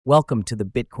Welcome to the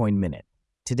Bitcoin Minute.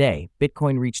 Today,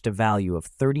 Bitcoin reached a value of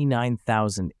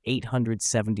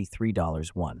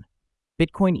 $39,873.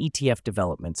 Bitcoin ETF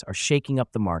developments are shaking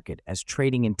up the market as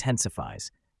trading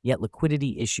intensifies, yet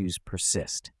liquidity issues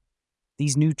persist.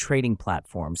 These new trading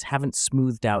platforms haven't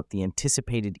smoothed out the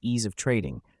anticipated ease of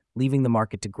trading, leaving the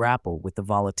market to grapple with the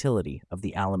volatility of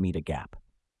the Alameda Gap.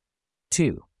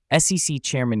 2. SEC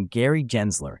Chairman Gary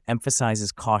Gensler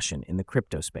emphasizes caution in the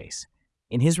crypto space.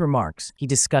 In his remarks, he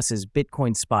discusses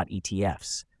Bitcoin spot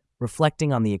ETFs,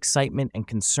 reflecting on the excitement and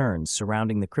concerns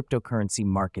surrounding the cryptocurrency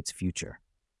market's future.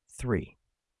 3.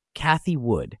 Cathie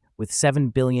Wood, with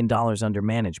 $7 billion under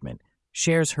management,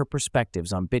 shares her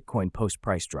perspectives on Bitcoin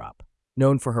post-price drop.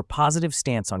 Known for her positive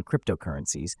stance on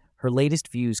cryptocurrencies, her latest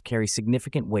views carry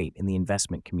significant weight in the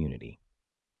investment community.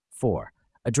 4.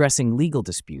 Addressing legal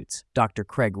disputes, Dr.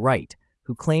 Wright,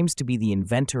 who claims to be the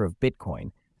inventor of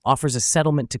Bitcoin, offers a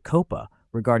settlement to COPA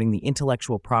regarding the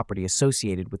intellectual property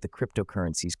associated with the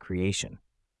cryptocurrency's creation.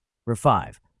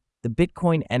 5. The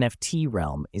Bitcoin NFT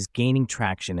realm is gaining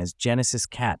traction as Genesis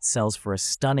Cat sells for a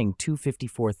stunning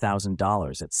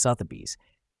 $254,000 at Sotheby's,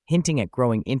 hinting at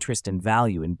growing interest and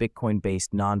value in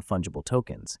Bitcoin-based non-fungible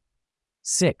tokens.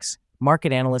 6.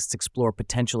 Market analysts explore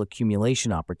potential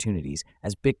accumulation opportunities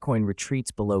as Bitcoin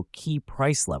retreats below key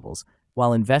price levels,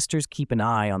 while investors keep an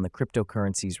eye on the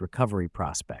cryptocurrency's recovery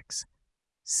prospects.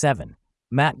 7.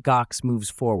 Mt. Gox moves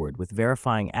forward with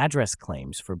verifying address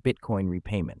claims for Bitcoin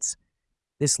repayments.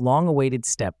 This long-awaited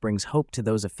step brings hope to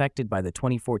those affected by the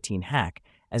 2014 hack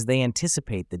as they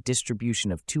anticipate the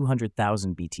distribution of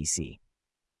 200,000 BTC.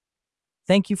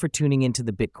 Thank you for tuning into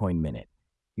the Bitcoin Minute,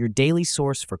 your daily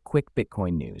source for quick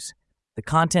Bitcoin news. The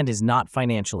content is not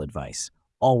financial advice.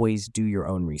 Always do your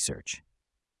own research.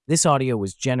 This audio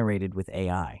was generated with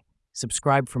AI.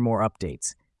 Subscribe for more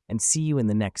updates, and see you in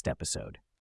the next episode.